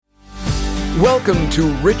Welcome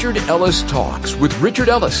to Richard Ellis Talks with Richard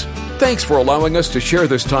Ellis. Thanks for allowing us to share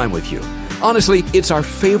this time with you. Honestly, it's our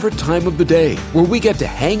favorite time of the day where we get to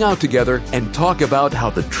hang out together and talk about how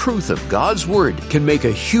the truth of God's Word can make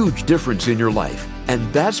a huge difference in your life.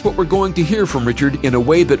 And that's what we're going to hear from Richard in a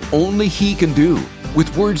way that only he can do,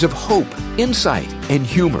 with words of hope, insight, and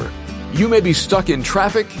humor. You may be stuck in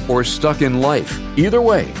traffic or stuck in life. Either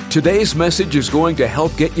way, today's message is going to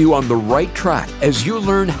help get you on the right track as you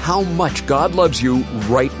learn how much God loves you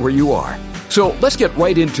right where you are. So let's get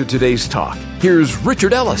right into today's talk. Here's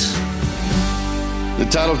Richard Ellis. The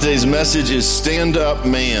title of today's message is Stand Up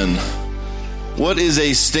Man. What is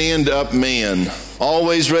a stand-up man?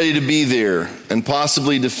 Always ready to be there and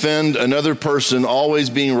possibly defend another person, always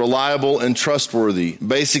being reliable and trustworthy,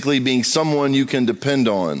 basically being someone you can depend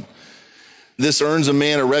on. This earns a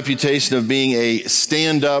man a reputation of being a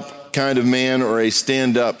stand-up kind of man or a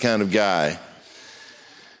stand-up kind of guy.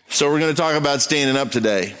 So we're going to talk about standing up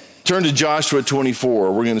today. Turn to Joshua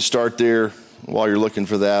 24. We're going to start there. While you're looking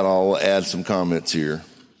for that, I'll add some comments here.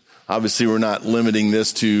 Obviously, we're not limiting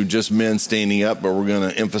this to just men standing up, but we're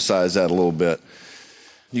going to emphasize that a little bit.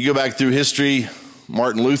 You go back through history,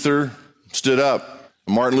 Martin Luther stood up.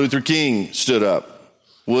 Martin Luther King stood up.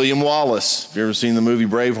 William Wallace. If you've ever seen the movie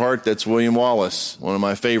Braveheart, that's William Wallace. One of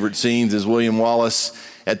my favorite scenes is William Wallace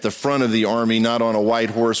at the front of the army, not on a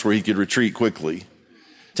white horse where he could retreat quickly,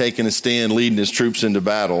 taking a stand, leading his troops into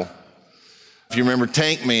battle. If you remember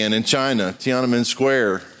Tank Man in China, Tiananmen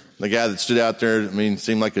Square, the guy that stood out there,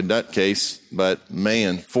 seemed like a nutcase, but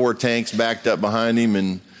man, 4 tanks backed up behind him,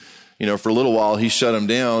 and for a little while he shut them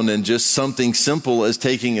down, and just something simple as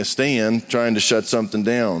taking a stand, trying to shut something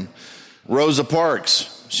down. Rosa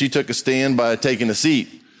Parks, she took a stand by taking a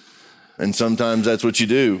seat, and sometimes that's what you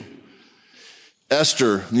do.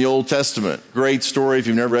 Esther in the Old Testament, great story if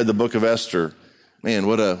you've never read the book of Esther. Man,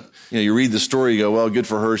 you read the story, you go, well, good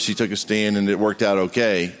for her, she took a stand and it worked out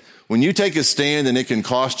okay. When you take a stand and it can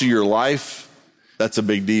cost you your life, that's a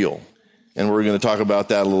big deal. And we're going to talk about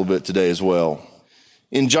that a little bit today as well.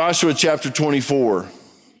 In Joshua chapter 24,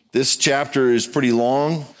 this chapter is pretty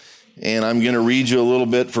long, and I'm going to read you a little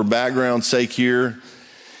bit for background sake here.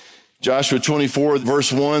 Joshua 24,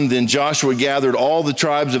 verse 1, Then Joshua gathered all the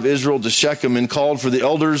tribes of Israel to Shechem and called for the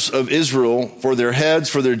elders of Israel, for their heads,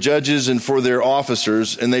 for their judges, and for their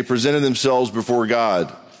officers, and they presented themselves before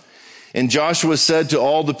God. And Joshua said to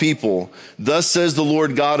all the people, Thus says the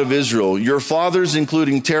Lord God of Israel, Your fathers,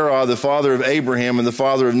 including Terah, the father of Abraham and the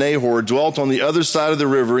father of Nahor, dwelt on the other side of the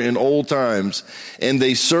river in old times, and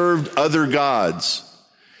they served other gods.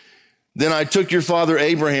 Then I took your father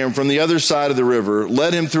Abraham from the other side of the river,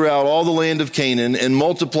 led him throughout all the land of Canaan, and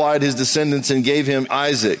multiplied his descendants and gave him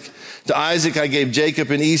Isaac. To Isaac I gave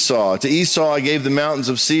Jacob and Esau. To Esau I gave the mountains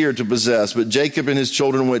of Seir to possess, but Jacob and his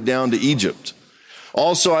children went down to Egypt.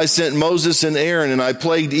 Also I sent Moses and Aaron, and I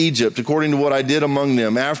plagued Egypt according to what I did among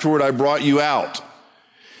them. Afterward I brought you out.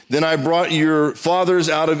 Then I brought your fathers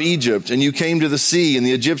out of Egypt, and you came to the sea, and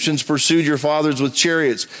the Egyptians pursued your fathers with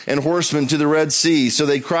chariots and horsemen to the Red Sea. So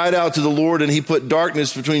they cried out to the Lord, and he put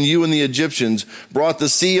darkness between you and the Egyptians, brought the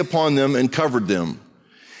sea upon them, and covered them.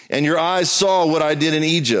 And your eyes saw what I did in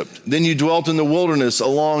Egypt. Then you dwelt in the wilderness a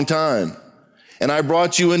long time. And I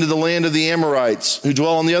brought you into the land of the Amorites, who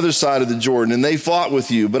dwell on the other side of the Jordan, and they fought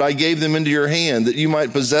with you, but I gave them into your hand, that you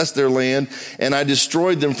might possess their land, and I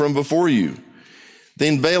destroyed them from before you.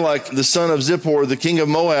 Then Balak, the son of Zippor, the king of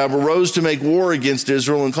Moab, arose to make war against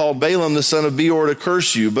Israel and called Balaam, the son of Beor, to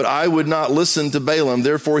curse you. But I would not listen to Balaam.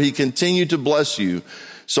 Therefore he continued to bless you.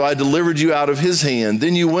 So I delivered you out of his hand.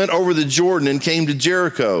 Then you went over the Jordan and came to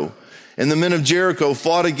Jericho. And the men of Jericho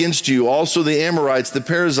fought against you, also the Amorites, the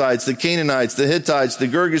Perizzites, the Canaanites, the Hittites, the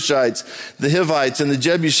Girgashites, the Hivites, and the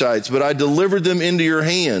Jebusites. But I delivered them into your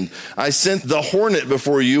hand. I sent the hornet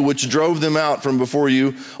before you, which drove them out from before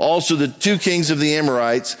you, also the 2 kings of the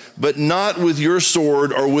Amorites, but not with your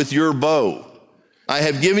sword or with your bow. I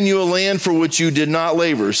have given you a land for which you did not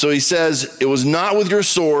labor. So he says, it was not with your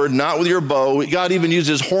sword, not with your bow. God even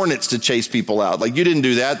uses hornets to chase people out. Like, you didn't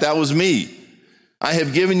do that. That was me. I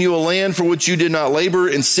have given you a land for which you did not labor,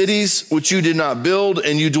 in cities which you did not build,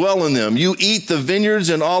 and you dwell in them. You eat the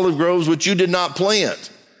vineyards and olive groves which you did not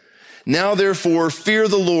plant. Now therefore fear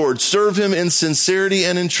the Lord, serve him in sincerity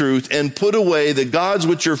and in truth, and put away the gods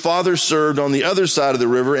which your fathers served on the other side of the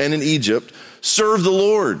river and in Egypt. Serve the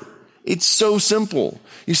Lord. It's so simple.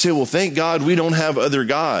 You say, well, thank God we don't have other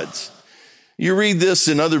gods. You read this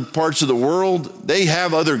in other parts of the world, they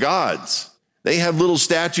have other gods. They have little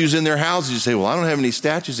statues in their houses. You say, well, I don't have any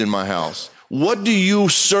statues in my house. What do you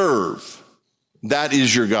serve? That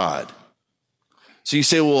is your God. So you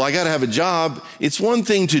say, well, I got to have a job. It's one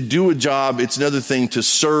thing to do a job. It's another thing to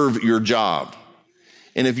serve your job.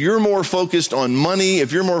 And if you're more focused on money,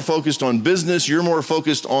 if you're more focused on business, you're more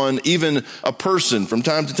focused on even a person. From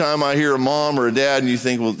time to time, I hear a mom or a dad and you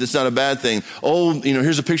think, well, it's not a bad thing. Oh,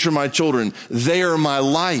 here's a picture of my children. They are my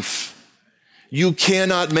life. You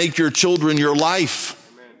cannot make your children your life.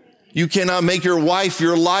 You cannot make your wife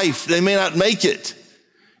your life. They may not make it.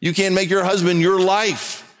 You can't make your husband your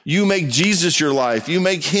life. You make Jesus your life. You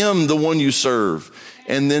make him the one you serve.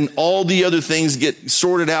 And then all the other things get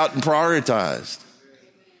sorted out and prioritized.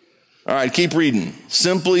 All right, keep reading.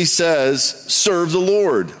 Simply says, serve the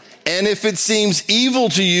Lord. And if it seems evil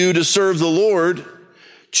to you to serve the Lord,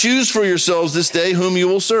 choose for yourselves this day whom you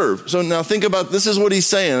will serve. So now think about, this is what he's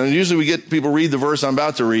saying. And usually we get people read the verse I'm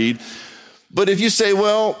about to read. But if you say,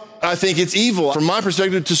 well, I think it's evil, from my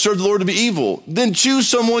perspective, to serve the Lord to be evil, then choose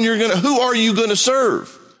someone who are you going to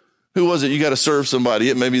serve? Who was it? You got to serve somebody.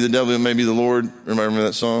 It may be the devil, it may be the Lord. Remember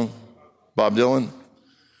that song? Bob Dylan?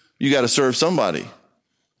 You got to serve somebody.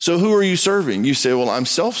 So who are you serving? You say, well, I'm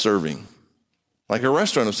self-serving, like a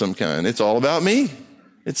restaurant of some kind. It's all about me.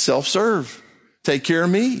 It's self-serve. Take care of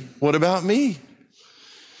me. What about me?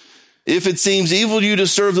 If it seems evil to you to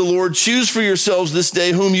serve the Lord, choose for yourselves this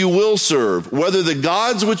day whom you will serve, whether the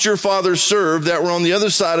gods which your fathers served that were on the other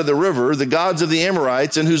side of the river, the gods of the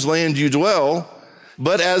Amorites in whose land you dwell.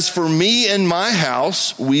 But as for me and my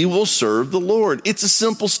house, we will serve the Lord. It's a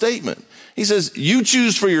simple statement. He says, you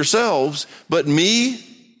choose for yourselves, but me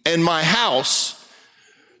and my house.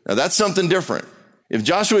 Now that's something different. If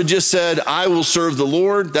Joshua just said, I will serve the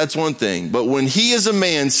Lord, that's one thing. But when he as a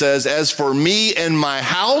man says, as for me and my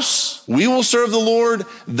house, we will serve the Lord,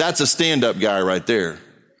 that's a stand-up guy right there.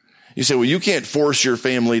 You say, well, you can't force your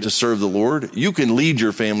family to serve the Lord. You can lead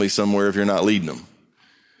your family somewhere if you're not leading them.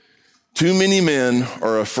 Too many men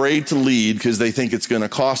are afraid to lead because they think it's going to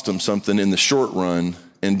cost them something in the short run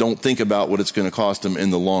and don't think about what it's going to cost them in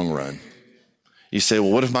the long run. You say,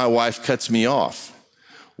 well, what if my wife cuts me off?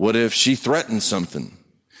 What if she threatens something?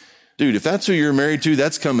 Dude, if that's who you're married to,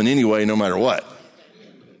 that's coming anyway, no matter what.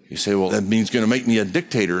 You say, well, that means going to make me a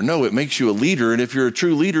dictator. No, it makes you a leader. And if you're a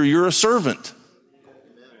true leader, you're a servant.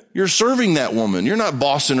 You're serving that woman. You're not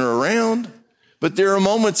bossing her around. But there are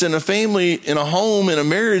moments in a family, in a home, in a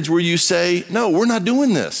marriage where you say, no, we're not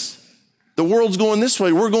doing this. The world's going this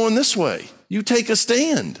way. We're going this way. You take a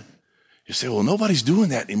stand. You say, well, nobody's doing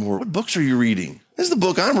that anymore. What books are you reading? This is the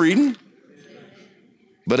book I'm reading.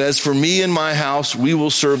 But as for me and my house, we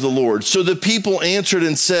will serve the Lord. So the people answered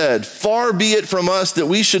and said, far be it from us that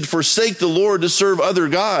we should forsake the Lord to serve other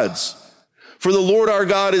gods. For the Lord our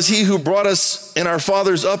God is he who brought us and our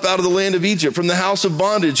fathers up out of the land of Egypt from the house of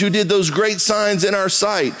bondage, who did those great signs in our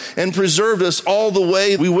sight and preserved us all the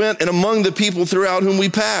way we went and among the people throughout whom we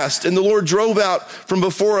passed. And the Lord drove out from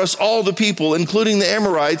before us all the people, including the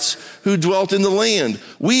Amorites who dwelt in the land.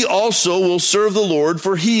 We also will serve the Lord,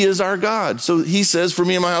 for he is our God. So he says, for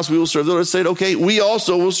me and my house, we will serve the Lord. I said, okay, we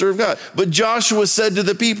also will serve God. But Joshua said to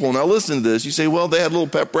the people, now listen to this. You say, well, they had a little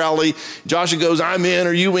pep rally. Joshua goes, I'm in,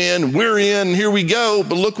 are you in? We're in. Here we go.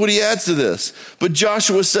 But look what he adds to this. But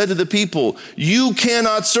Joshua said to the people, you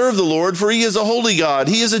cannot serve the Lord, for he is a holy God.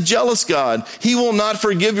 He is a jealous God. He will not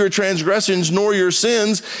forgive your transgressions nor your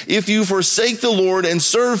sins. If you forsake the Lord and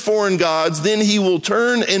serve foreign gods, then he will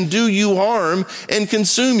turn and do you harm and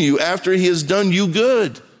consume you after he has done you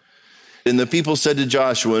good. And the people said to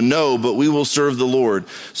Joshua, no, but we will serve the Lord.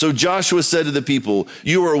 So Joshua said to the people,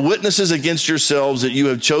 you are witnesses against yourselves that you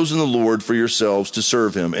have chosen the Lord for yourselves to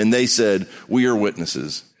serve him. And they said, we are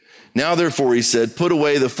witnesses. Now therefore, he said, put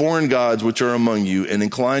away the foreign gods which are among you and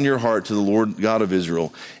incline your heart to the Lord God of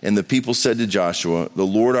Israel. And the people said to Joshua, the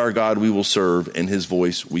Lord our God we will serve, and his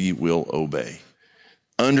voice we will obey.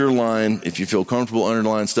 Underline, if you feel comfortable,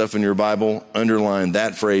 underline stuff in your Bible, underline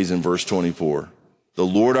that phrase in verse 24. The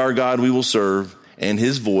Lord our God we will serve, and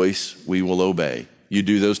his voice we will obey. You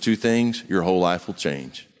do those two things, your whole life will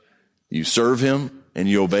change. You serve him, and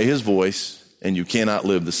you obey his voice, and you cannot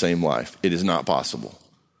live the same life. It is not possible.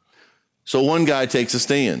 So one guy takes a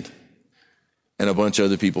stand, and a bunch of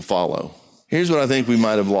other people follow. Here's what I think we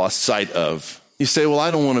might have lost sight of. You say, well, I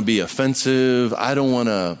don't want to be offensive. I don't want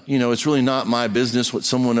to, it's really not my business what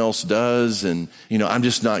someone else does, and, I'm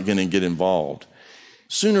just not going to get involved.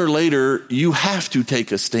 Sooner or later, you have to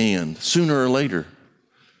take a stand, sooner or later.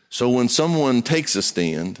 So when someone takes a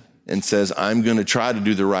stand and says, I'm going to try to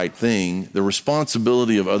do the right thing, the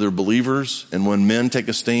responsibility of other believers, and when men take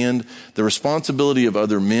a stand, the responsibility of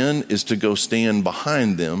other men is to go stand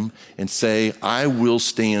behind them and say, I will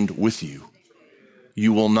stand with you.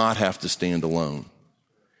 You will not have to stand alone.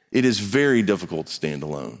 It is very difficult to stand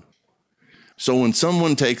alone. So when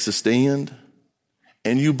someone takes a stand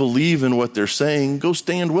and you believe in what they're saying, go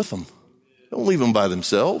stand with them. Don't leave them by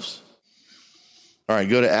themselves. All right,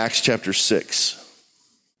 go to Acts chapter 6.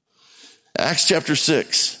 Acts chapter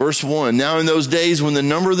 6, verse 1. Now in those days when the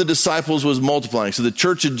number of the disciples was multiplying, so the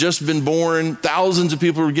church had just been born, thousands of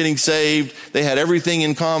people were getting saved, they had everything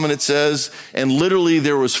in common, it says, and literally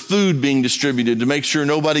there was food being distributed to make sure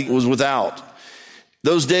nobody was without.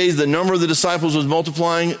 Those days, the number of the disciples was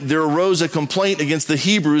multiplying. There arose a complaint against the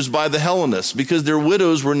Hebrews by the Hellenists because their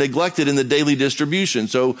widows were neglected in the daily distribution.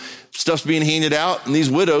 So stuff's being handed out and these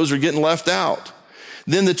widows are getting left out.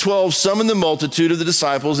 Then the 12 summoned the multitude of the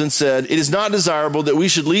disciples and said, it is not desirable that we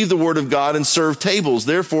should leave the word of God and serve tables.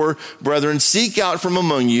 Therefore, brethren, seek out from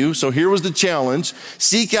among you. So here was the challenge.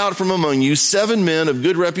 Seek out from among you 7 men of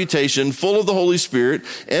good reputation, full of the Holy Spirit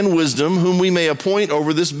and wisdom, whom we may appoint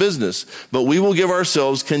over this business. But we will give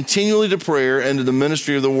ourselves continually to prayer and to the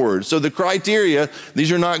ministry of the word. So the criteria,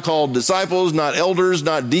 these are not called disciples, not elders,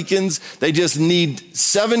 not deacons. They just need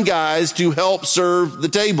 7 guys to help serve the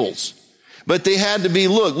tables. But they had to be,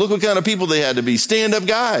 look what kind of people they had to be. Stand-up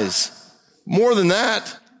guys. More than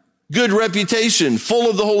that, good reputation, full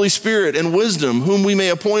of the Holy Spirit and wisdom, whom we may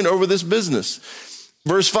appoint over this business.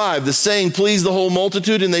 Verse 5, the saying pleased the whole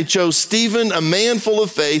multitude, and they chose Stephen, a man full of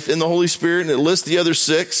faith in the Holy Spirit, and it lists the other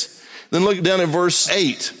 6. Then look down at verse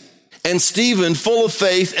 8. And Stephen, full of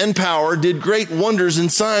faith and power, did great wonders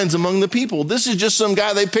and signs among the people. This is just some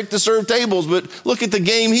guy they picked to serve tables, but look at the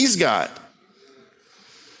game he's got.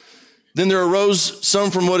 Then there arose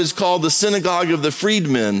some from what is called the synagogue of the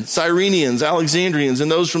freedmen, Cyrenians, Alexandrians,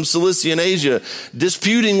 and those from Cilicia and Asia,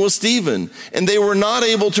 disputing with Stephen. And they were not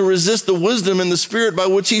able to resist the wisdom and the spirit by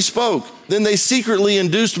which he spoke. Then they secretly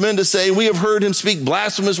induced men to say, we have heard him speak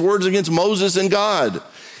blasphemous words against Moses and God.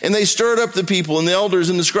 And they stirred up the people and the elders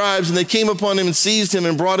and the scribes, and they came upon him and seized him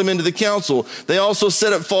and brought him into the council. They also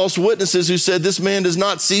set up false witnesses who said, this man does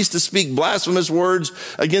not cease to speak blasphemous words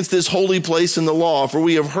against this holy place in the law. For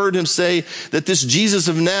we have heard him say that this Jesus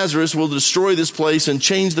of Nazareth will destroy this place and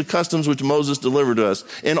change the customs which Moses delivered to us.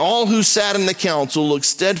 And all who sat in the council looked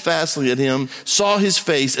steadfastly at him, saw his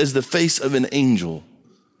face as the face of an angel.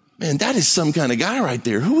 Man, that is some kind of guy right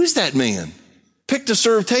there. Who is that man? Picked to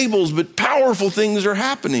serve tables, but powerful things are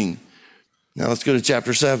happening. Now let's go to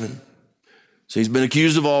chapter 7. So he's been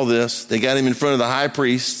accused of all this. They got him in front of the high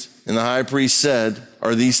priest, and the high priest said,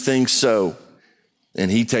 are these things so?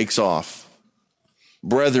 And he takes off.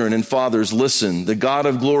 Brethren and fathers, listen. The God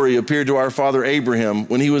of glory appeared to our father Abraham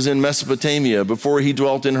when he was in Mesopotamia, before he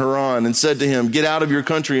dwelt in Haran, and said to him, get out of your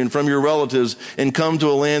country and from your relatives and come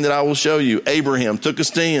to a land that I will show you. Abraham took a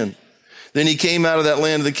stand. Then he came out of that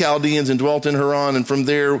land of the Chaldeans and dwelt in Haran. And from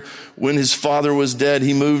there, when his father was dead,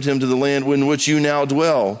 he moved him to the land in which you now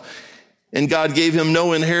dwell. And God gave him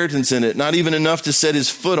no inheritance in it, not even enough to set his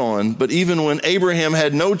foot on. But even when Abraham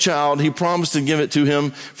had no child, he promised to give it to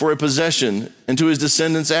him for a possession and to his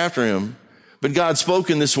descendants after him. But God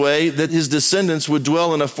spoke in this way, that his descendants would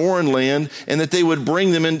dwell in a foreign land and that they would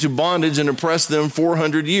bring them into bondage and oppress them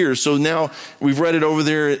 400 years. So now we've read it over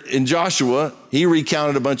there in Joshua. He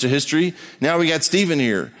recounted a bunch of history. Now we got Stephen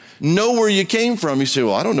here. Know where you came from. You say,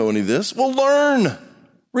 well, I don't know any of this. Well, learn.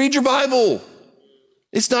 Read your Bible.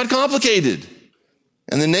 It's not complicated.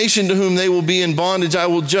 And the nation to whom they will be in bondage I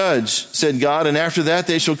will judge, said God, and after that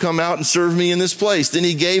they shall come out and serve me in this place. Then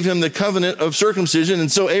he gave him the covenant of circumcision.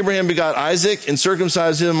 And so Abraham begot Isaac and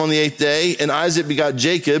circumcised him on the 8th day. And Isaac begot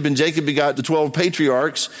Jacob, and Jacob begot the 12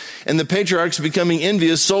 patriarchs. And the patriarchs, becoming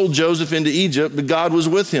envious, sold Joseph into Egypt, but God was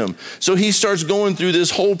with him. So he starts going through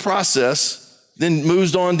this whole process, then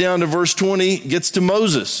moves on down to verse 20, gets to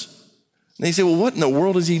Moses. And they say, well, what in the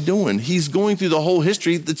world is he doing? He's going through the whole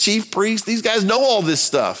history. The chief priest, these guys know all this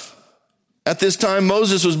stuff. At this time,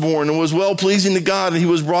 Moses was born and was well-pleasing to God, and he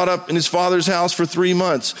was brought up in his father's house for 3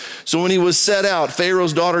 months. So when he was set out,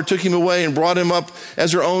 Pharaoh's daughter took him away and brought him up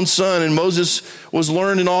as her own son. And Moses was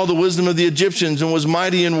learned in all the wisdom of the Egyptians and was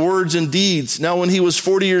mighty in words and deeds. Now when he was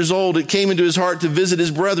 40 years old, it came into his heart to visit his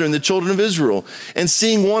brethren, the children of Israel. And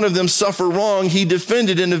seeing one of them suffer wrong, he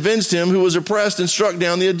defended and avenged him who was oppressed and struck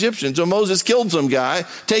down the Egyptians. So Moses killed some guy,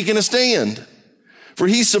 taking a stand. For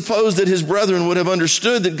he supposed that his brethren would have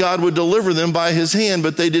understood that God would deliver them by his hand,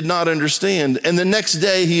 but they did not understand. And the next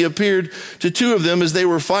day he appeared to 2 of them as they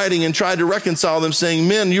were fighting and tried to reconcile them, saying,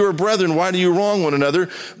 men, you are brethren, why do you wrong one another?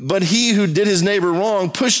 But he who did his neighbor wrong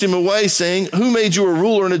pushed him away, saying, who made you a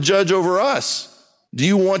ruler and a judge over us? Do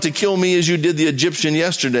you want to kill me as you did the Egyptian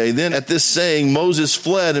yesterday? Then at this saying, Moses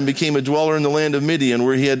fled and became a dweller in the land of Midian,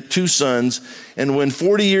 where he had 2 sons. And when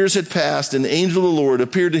 40 years had passed, an angel of the Lord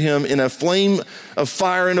appeared to him in a flame of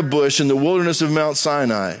fire in a bush in the wilderness of Mount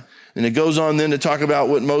Sinai. And it goes on then to talk about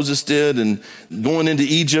what Moses did and going into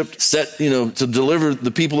Egypt, to deliver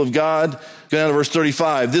the people of God. Go down to verse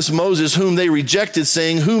 35. This Moses, whom they rejected,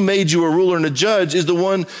 saying, who made you a ruler and a judge, is the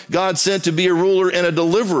one God sent to be a ruler and a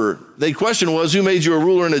deliverer. The question was, who made you a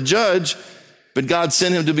ruler and a judge? But God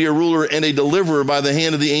sent him to be a ruler and a deliverer by the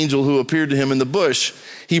hand of the angel who appeared to him in the bush.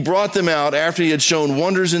 He brought them out after he had shown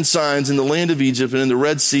wonders and signs in the land of Egypt and in the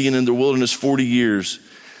Red Sea and in the wilderness 40 years.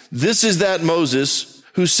 This is that Moses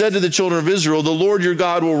who said to the children of Israel, the Lord your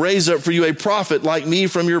God will raise up for you a prophet like me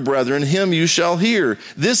from your brethren. Him you shall hear.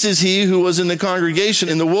 This is he who was in the congregation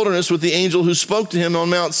in the wilderness with the angel who spoke to him on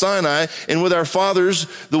Mount Sinai, and with our fathers,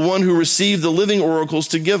 the one who received the living oracles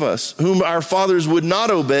to give us, whom our fathers would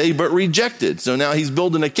not obey, but rejected. So now he's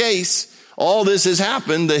building a case. All this has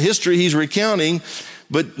happened, the history he's recounting,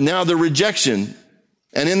 but now the rejection.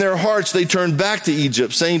 And in their hearts they turned back to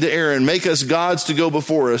Egypt, saying to Aaron, make us gods to go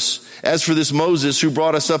before us. As for this Moses who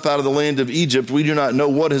brought us up out of the land of Egypt, we do not know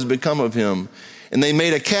what has become of him. And they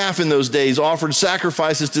made a calf in those days, offered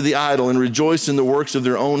sacrifices to the idol, and rejoiced in the works of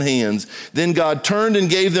their own hands. Then God turned and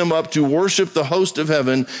gave them up to worship the host of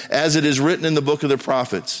heaven, as it is written in the book of the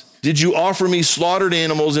prophets. Did you offer me slaughtered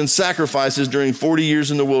animals and sacrifices during 40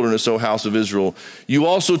 years in the wilderness, O house of Israel? You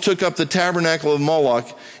also took up the tabernacle of Moloch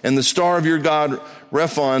and the star of your god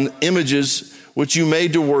Rephan, images which you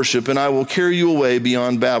made to worship, and I will carry you away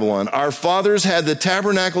beyond Babylon. Our fathers had the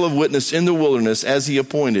tabernacle of witness in the wilderness as he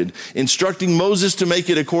appointed, instructing Moses to make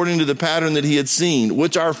it according to the pattern that he had seen,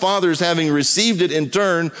 which our fathers, having received it in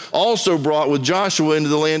turn, also brought with Joshua into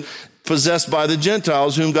the land possessed by the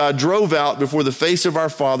Gentiles, whom God drove out before the face of our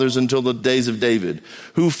fathers until the days of David,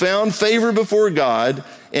 who found favor before God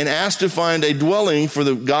and asked to find a dwelling for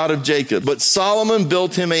the God of Jacob. But Solomon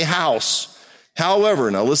built him a house. However,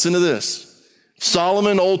 now listen to this.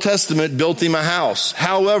 Solomon, Old Testament, built him a house.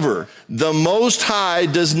 However, the Most High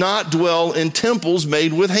does not dwell in temples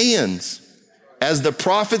made with hands. As the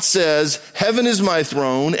prophet says, heaven is my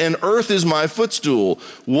throne and earth is my footstool.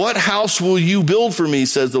 What house will you build for me,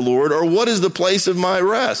 says the Lord, or what is the place of my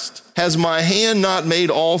rest? Has my hand not made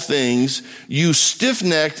all things? You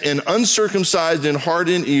stiff-necked and uncircumcised in heart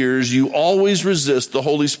and ears, you always resist the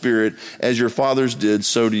Holy Spirit as your fathers did,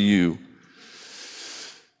 so do you.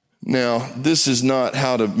 Now, this is not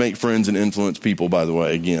how to make friends and influence people, by the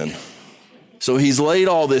way, again. So he's laid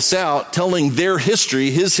all this out, telling their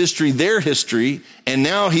history, his history, their history, and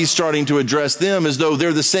now he's starting to address them as though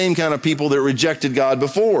they're the same kind of people that rejected God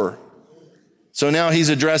before. So now he's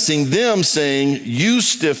addressing them saying, you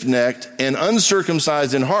stiff-necked and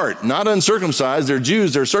uncircumcised in heart. Not uncircumcised, they're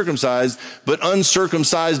Jews, they're circumcised, but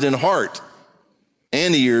uncircumcised in heart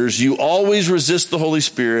and ears. You always resist the Holy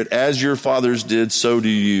Spirit as your fathers did, so do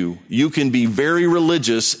you. You can be very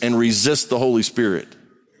religious and resist the Holy Spirit.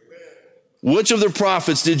 Which of the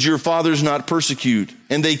prophets did your fathers not persecute?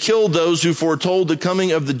 And they killed those who foretold the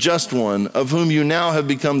coming of the just one, of whom you now have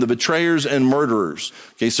become the betrayers and murderers.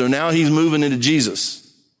 Okay, so now he's moving into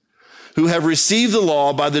Jesus, who have received the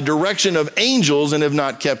law by the direction of angels and have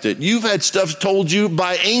not kept it. You've had stuff told you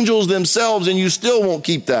by angels themselves and you still won't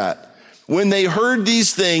keep that. When they heard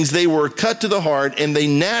these things, they were cut to the heart and they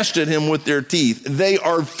gnashed at him with their teeth. They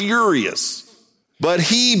are furious. But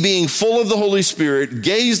he, being full of the Holy Spirit,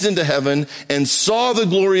 gazed into heaven and saw the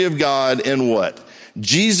glory of God and what?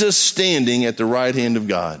 Jesus standing at the right hand of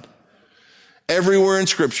God. Everywhere in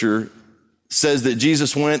Scripture says that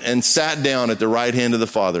Jesus went and sat down at the right hand of the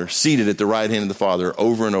Father, seated at the right hand of the Father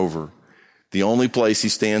over and over. The only place he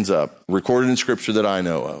stands up, recorded in Scripture that I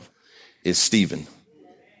know of, is Stephen.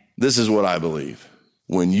 This is what I believe.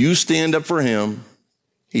 When you stand up for him,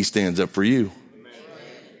 he stands up for you.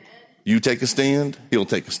 You take a stand, he'll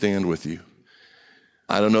take a stand with you.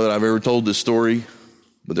 I don't know that I've ever told this story,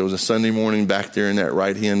 but there was a Sunday morning back there in that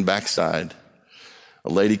right-hand backside. A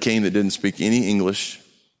lady came that didn't speak any English,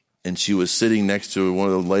 and she was sitting next to one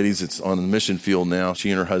of the ladies that's on the mission field now, she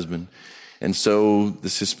and her husband. And so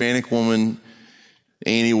this Hispanic woman,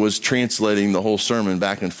 Annie, was translating the whole sermon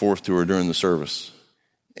back and forth to her during the service.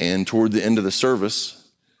 And toward the end of the service,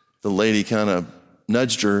 the lady kind of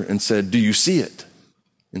nudged her and said, "Do you see it?"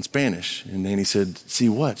 in Spanish. And Annie said, "See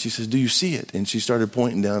what?" She says, "Do you see it?" And she started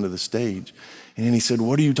pointing down to the stage. And Annie said,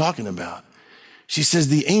 "What are you talking about?" She says,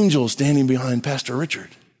 "The angel standing behind Pastor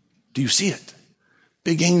Richard. Do you see it?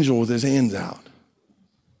 Big angel with his hands out."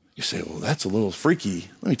 You say, "Well, that's a little freaky."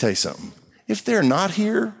 Let me tell you something. If they're not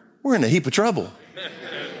here, we're in a heap of trouble.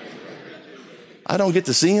 I don't get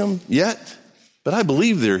to see them yet, but I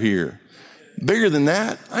believe they're here. Bigger than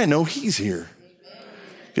that, I know he's here.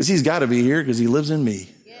 Because he's got to be here because he lives in me.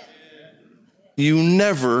 You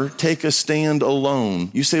never take a stand alone.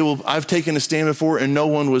 You say, well, I've taken a stand before and no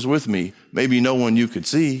one was with me. Maybe no one you could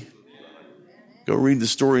see. Go read the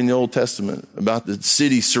story in the Old Testament about the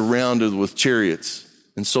city surrounded with chariots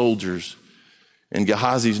and soldiers. And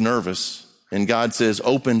Gehazi's nervous. And God says,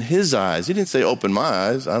 open his eyes. He didn't say, open my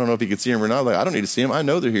eyes. I don't know if he could see him or not. Like, I don't need to see him. I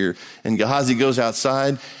know they're here. And Gehazi goes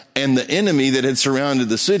outside, and the enemy that had surrounded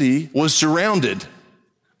the city was surrounded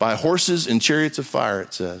by horses and chariots of fire,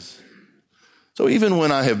 it says. So even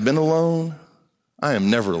when I have been alone, I am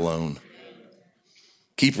never alone.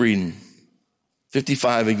 Keep reading.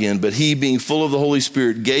 55 again. But he, being full of the Holy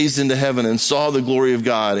Spirit, gazed into heaven and saw the glory of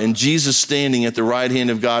God and Jesus standing at the right hand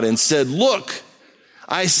of God and said, look,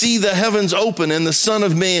 I see the heavens open and the Son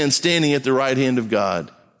of Man standing at the right hand of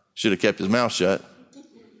God. Should have kept his mouth shut.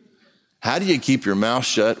 How do you keep your mouth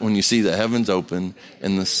shut when you see the heavens open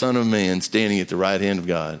and the Son of Man standing at the right hand of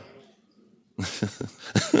God?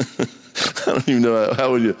 I don't even know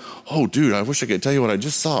how would you, oh dude, I wish I could tell you what I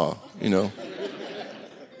just saw, You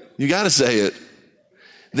got to say it.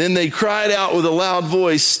 Then they cried out with a loud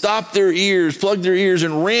voice, stopped their ears, plugged their ears,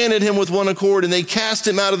 and ran at him with one accord. And they cast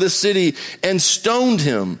him out of the city and stoned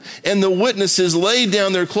him. And the witnesses laid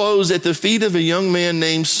down their clothes at the feet of a young man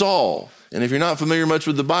named Saul. And if you're not familiar much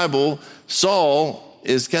with the Bible, Saul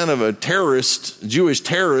is kind of a terrorist, Jewish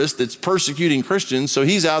terrorist that's persecuting Christians. So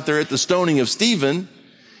he's out there at the stoning of Stephen.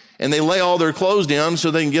 And they lay all their clothes down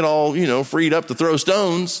so they can get all, freed up to throw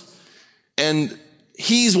stones. And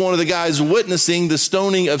he's one of the guys witnessing the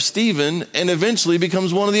stoning of Stephen and eventually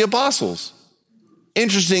becomes one of the apostles.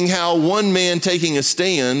 Interesting how one man taking a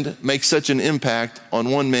stand makes such an impact on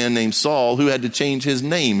one man named Saul, who had to change his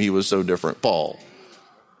name. He was so different, Paul.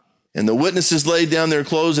 And the witnesses laid down their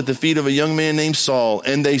clothes at the feet of a young man named Saul,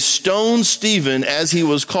 and they stoned Stephen as he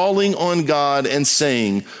was calling on God and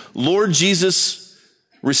saying, Lord Jesus,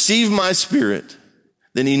 receive my spirit.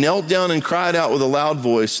 Then he knelt down and cried out with a loud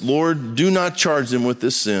voice, Lord, do not charge them with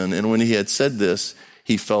this sin. And when he had said this,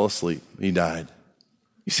 he fell asleep. He died.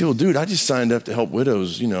 You say, well, dude, I just signed up to help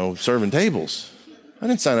widows, serving tables. I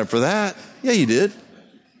didn't sign up for that. Yeah, you did.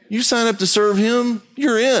 You signed up to serve him,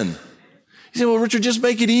 you're in. You say, well, Richard, just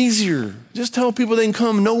make it easier. Just tell people they can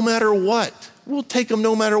come no matter what. We'll take them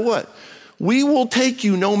no matter what. We will take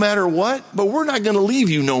you no matter what, but we're not going to leave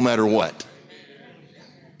you no matter what.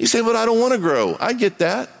 You say, but I don't want to grow. I get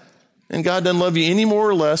that. And God doesn't love you any more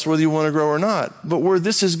or less whether you want to grow or not. But where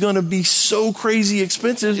this is going to be so crazy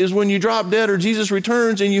expensive is when you drop dead or Jesus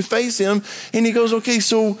returns and you face him and he goes, okay,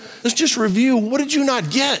 so let's just review. What did you not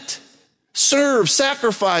get? Serve,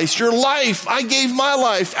 sacrifice, your life. I gave my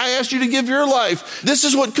life. I asked you to give your life. This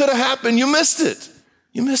is what could have happened. You missed it.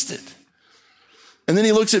 You missed it. And then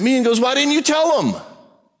he looks at me and goes, why didn't you tell them?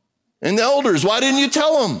 And the elders, why didn't you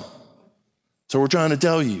tell them? So we're trying to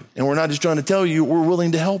tell you, and we're not just trying to tell you, we're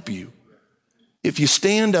willing to help you. If you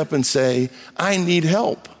stand up and say, I need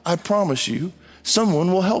help, I promise you,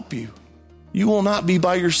 someone will help you. You will not be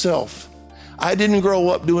by yourself. I didn't grow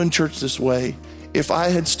up doing church this way. If I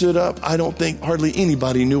had stood up, I don't think hardly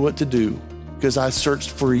anybody knew what to do because I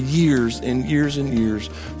searched for years and years and years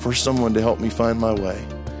for someone to help me find my way.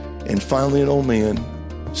 And finally, an old man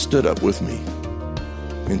stood up with me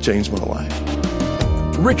and changed my life.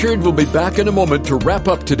 Richard will be back in a moment to wrap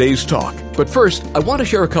up today's talk. But first, I want to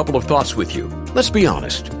share a couple of thoughts with you. Let's be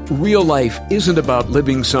honest. Real life isn't about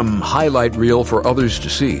living some highlight reel for others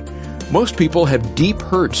to see. Most people have deep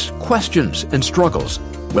hurts, questions, and struggles.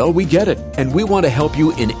 Well, we get it, and we want to help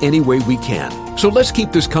you in any way we can. So let's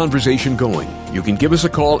keep this conversation going. You can give us a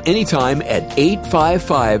call anytime at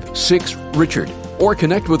 855-6-RICHARD or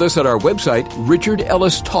connect with us at our website,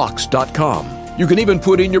 richardellistalks.com. You can even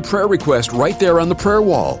put in your prayer request right there on the prayer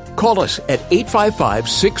wall. Call us at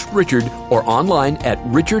 855-6-RICHARD or online at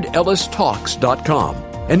richardellistalks.com.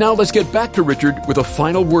 And now let's get back to Richard with a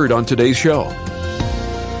final word on today's show.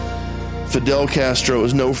 Fidel Castro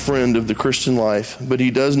is no friend of the Christian life, but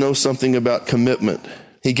he does know something about commitment.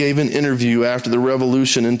 He gave an interview after the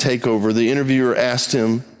revolution and takeover. The interviewer asked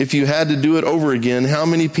him, if you had to do it over again, how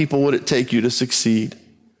many people would it take you to succeed?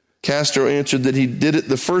 Castro answered that he did it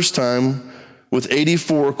the first time with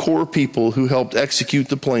 84 core people who helped execute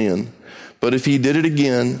the plan. But if he did it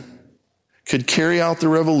again, could carry out the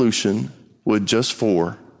revolution with just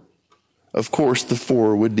 4. Of course, the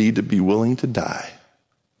 4 would need to be willing to die.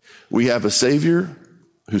 We have a Savior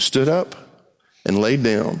who stood up and laid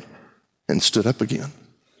down and stood up again.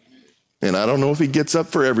 And I don't know if he gets up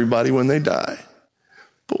for everybody when they die,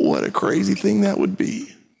 but what a crazy thing that would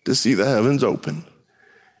be to see the heavens open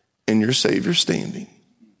and your Savior standing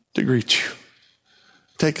to greet you.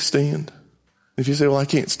 Take a stand. If you say, well, I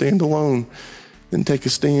can't stand alone, then take a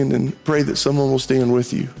stand and pray that someone will stand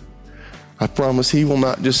with you. I promise He will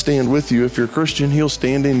not just stand with you. If you're a Christian, He'll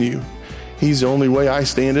stand in you. He's the only way I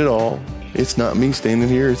stand at all. It's not me standing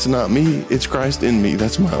here. It's not me. It's Christ in me.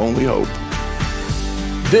 That's my only hope.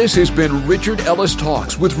 This has been Richard Ellis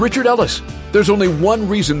Talks with Richard Ellis. There's only one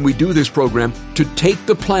reason we do this program: to take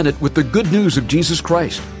the planet with the good news of Jesus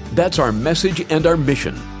Christ. That's our message and our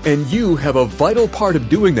mission. And you have a vital part of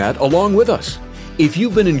doing that along with us. If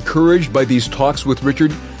you've been encouraged by these talks with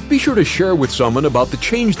Richard, be sure to share with someone about the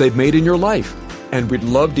change they've made in your life. And we'd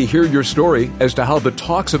love to hear your story as to how the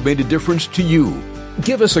talks have made a difference to you.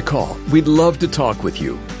 Give us a call. We'd love to talk with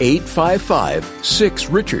you.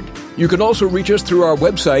 855-6-RICHARD. You can also reach us through our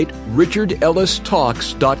website,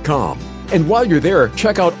 richardellistalks.com. And while you're there,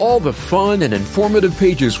 check out all the fun and informative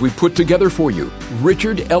pages we put together for you,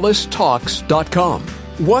 richardellistalks.com.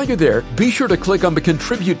 While you're there, be sure to click on the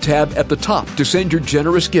Contribute tab at the top to send your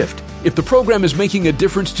generous gift. If the program is making a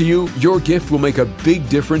difference to you, your gift will make a big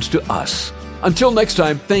difference to us. Until next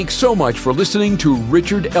time, thanks so much for listening to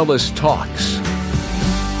Richard Ellis Talks.